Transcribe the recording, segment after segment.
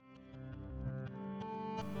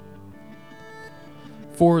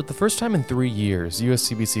For the first time in 3 years,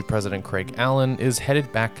 USCBC President Craig Allen is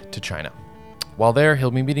headed back to China. While there,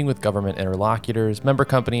 he'll be meeting with government interlocutors, member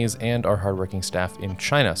companies, and our hardworking staff in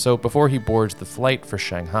China. So before he boards the flight for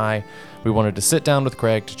Shanghai, we wanted to sit down with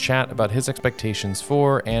Craig to chat about his expectations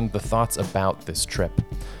for and the thoughts about this trip.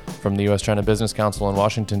 From the U.S.-China Business Council in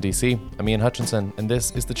Washington, D.C., I'm Ian Hutchinson, and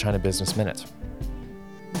this is the China Business Minute.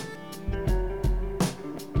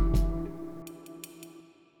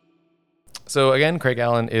 So again, Craig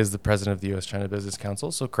Allen is the president of the U.S.-China Business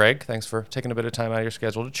Council. So Craig, thanks for taking a bit of time out of your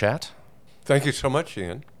schedule to chat. Thank you so much,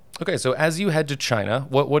 Ian. Okay, so as you head to China,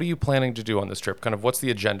 what are you planning to do on this trip? Kind of what's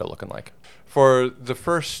the agenda looking like? For the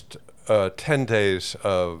first 10 days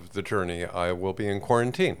of the journey, I will be in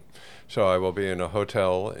quarantine. So I will be in a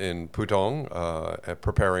hotel in Pudong,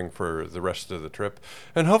 preparing for the rest of the trip,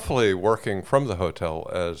 and hopefully working from the hotel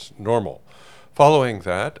as normal. Following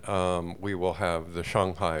that, we will have the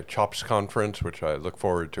Shanghai CHOPS conference, which I look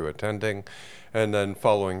forward to attending. And then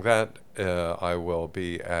following that, I will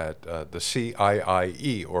be at the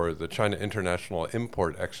CIIE, or the China International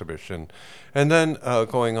Import Exhibition, and then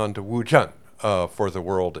going on to Wujian for the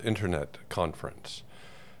World Internet Conference.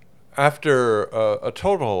 After a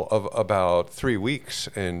total of about 3 weeks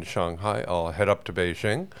in Shanghai, I'll head up to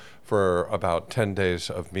Beijing for about 10 days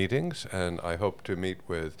of meetings, and I hope to meet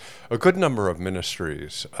with a good number of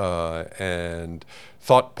ministries and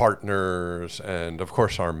thought partners and, of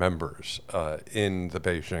course, our members in the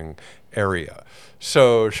Beijing area.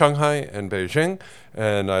 So Shanghai and Beijing,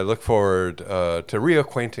 and I look forward to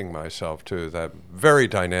reacquainting myself to that very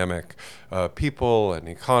dynamic people and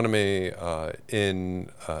economy in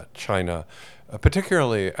China,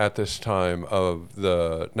 particularly at this time of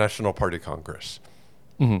the National Party Congress.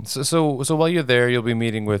 Mm-hmm. So while you're there, you'll be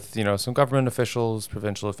meeting with some government officials,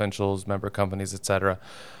 provincial officials, member companies, etc.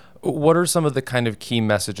 What are some of the kind of key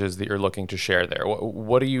messages that you're looking to share there?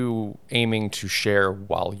 What are you aiming to share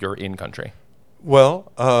while you're in country?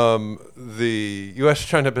 Well, the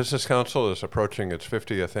U.S.-China Business Council is approaching its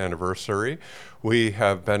 50th anniversary. We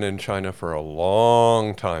have been in China for a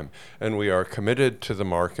long time, and we are committed to the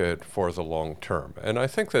market for the long term. And I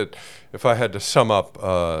think that if I had to sum up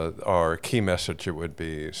our key message, it would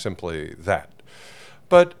be simply that.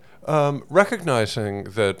 But recognizing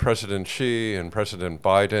that President Xi and President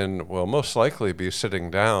Biden will most likely be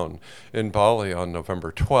sitting down in Bali on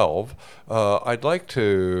November 12, I'd like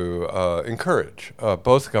to encourage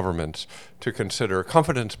both governments to consider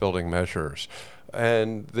confidence-building measures.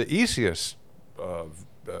 And the easiest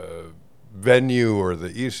venue or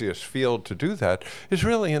the easiest field to do that is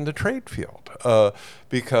really in the trade field,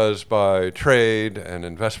 because by trade and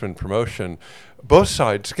investment promotion, both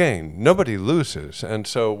sides gain, nobody loses. And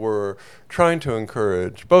so we're trying to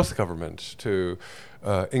encourage both governments to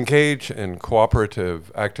engage in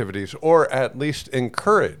cooperative activities, or at least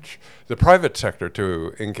encourage the private sector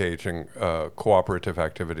to engage in cooperative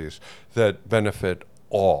activities that benefit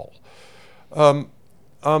all.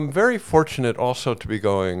 I'm very fortunate also to be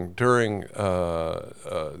going during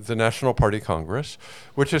the National Party Congress,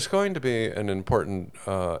 which is going to be an important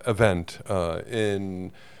event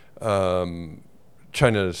in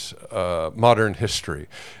China's modern history.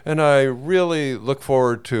 And I really look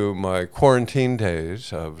forward to my quarantine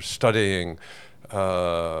days of studying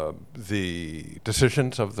the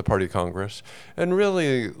decisions of the Party Congress and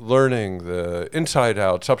really learning the inside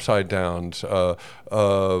outs, upside downs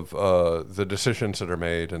of the decisions that are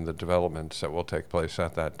made and the developments that will take place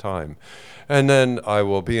at that time. And then I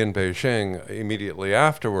will be in Beijing immediately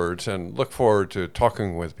afterwards and look forward to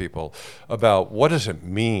talking with people about what does it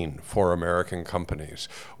mean for American companies?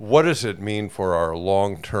 What does it mean for our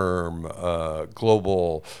long-term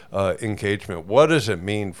global engagement? What does it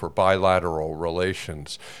mean for bilateral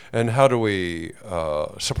relations? And how do we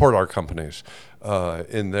support our companies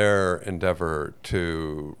in their endeavor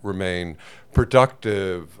to remain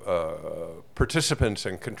productive participants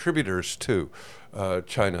and contributors to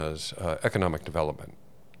China's economic development?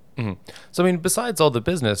 Mm-hmm. So, I mean, besides all the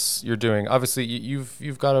business you're doing, obviously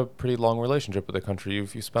you've got a pretty long relationship with the country.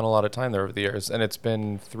 You've spent a lot of time there over the years, and it's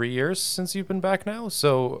been 3 years since you've been back now.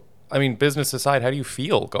 So, I mean, business aside, how do you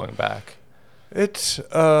feel going back? It's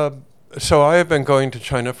so I have been going to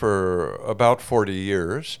China for about 40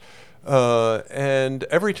 years, and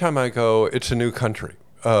every time I go, it's a new country.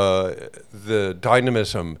 The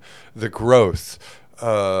dynamism, the growth,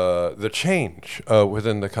 the change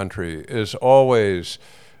within the country is always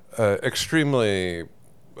extremely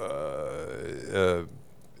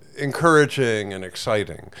encouraging and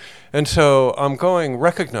exciting. And so I'm going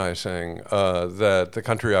recognizing that the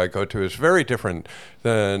country I go to is very different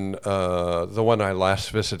than the one I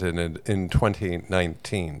last visited in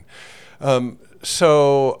 2019.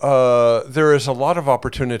 So there is a lot of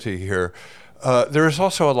opportunity here. There is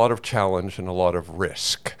also a lot of challenge and a lot of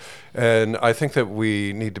risk. And I think that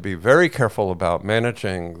we need to be very careful about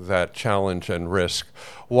managing that challenge and risk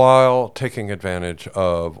while taking advantage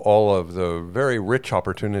of all of the very rich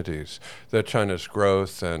opportunities that China's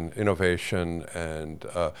growth and innovation and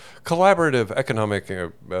collaborative economic,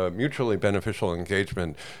 mutually beneficial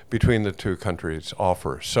engagement between the two countries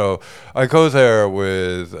offers. So I go there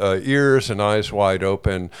with ears and eyes wide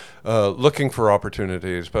open, looking for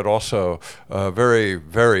opportunities, but also very,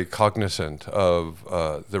 very cognizant of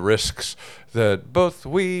the risks that both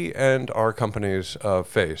we and our companies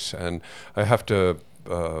face. And I have to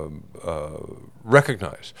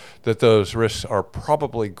recognize that those risks are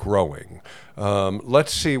probably growing.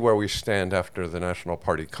 Let's see where we stand after the National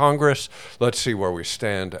Party Congress. Let's see where we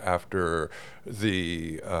stand after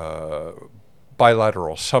the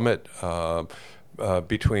bilateral summit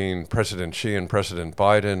between President Xi and President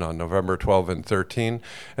Biden on November 12 and 13.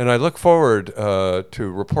 And I look forward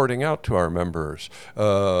to reporting out to our members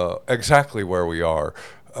exactly where we are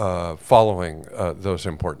following those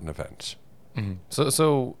important events. Mm-hmm.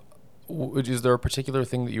 So is there a particular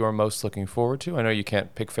thing that you are most looking forward to? I know you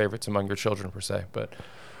can't pick favorites among your children per se, but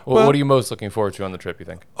what are you most looking forward to on the trip, you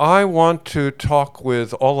think? I want to talk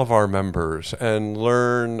with all of our members and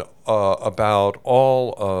learn about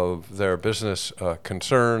all of their business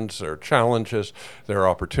concerns, their challenges, their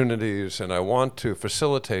opportunities, and I want to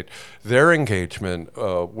facilitate their engagement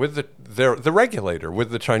with the regulator, with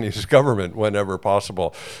the Chinese government whenever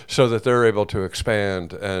possible, so that they're able to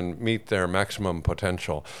expand and meet their maximum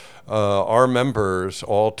potential. Our members,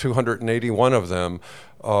 all 281 of them,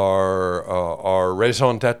 are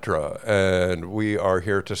raison d'etre, and we are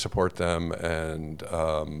here to support them, and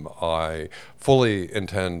I fully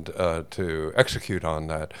intend to execute on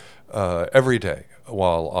that every day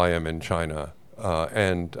while I am in China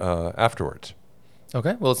and afterwards.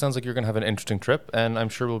 Okay, well, it sounds like you're going to have an interesting trip, and I'm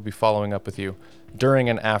sure we'll be following up with you during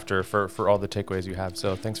and after for all the takeaways you have.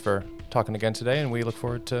 So thanks for talking again today, and we look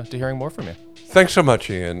forward to hearing more from you. Thanks so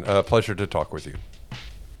much, Ian. Pleasure to talk with you.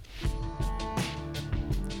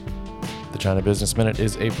 The China Business Minute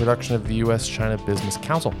is a production of the U.S.-China Business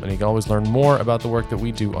Council, and you can always learn more about the work that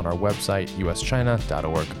we do on our website,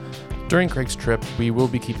 uschina.org. During Craig's trip, we will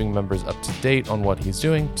be keeping members up to date on what he's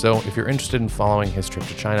doing, so if you're interested in following his trip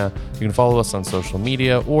to China, you can follow us on social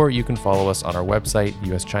media, or you can follow us on our website,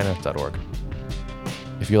 uschina.org.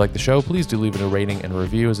 If you like the show, please do leave it a rating and a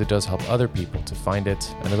review, as it does help other people to find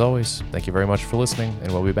it. And as always, thank you very much for listening,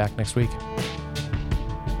 and we'll be back next week.